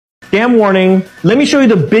Scam warning. Let me show you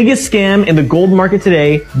the biggest scam in the gold market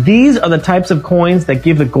today. These are the types of coins that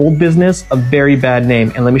give the gold business a very bad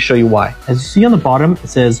name, and let me show you why. As you see on the bottom, it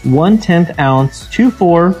says 1/10 ounce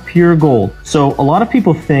 2/4 pure gold. So a lot of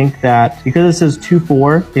people think that because it says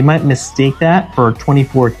 2/4, they might mistake that for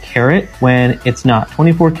 24 karat when it's not.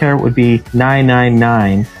 24 karat would be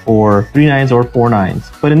 999 or 3 nines or 4 nines.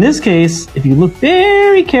 But in this case, if you look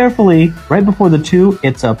very carefully, right before the 2,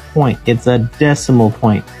 it's a point. It's a decimal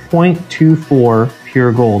point. 0.24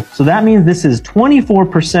 pure gold. So that means this is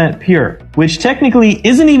 24% pure, which technically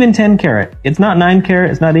isn't even 10 karat. It's not 9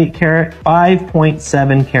 karat, it's not 8 karat,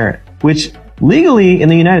 5.7 karat, which legally in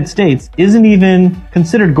the United States isn't even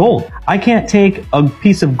considered gold. I can't take a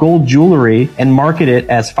piece of gold jewelry and market it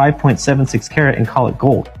as 5.76 karat and call it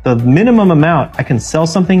gold. The minimum amount I can sell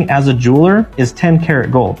something as a jeweler is 10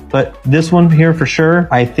 karat gold. But this one here for sure,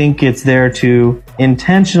 I think it's there to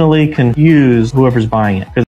intentionally confuse whoever's buying it.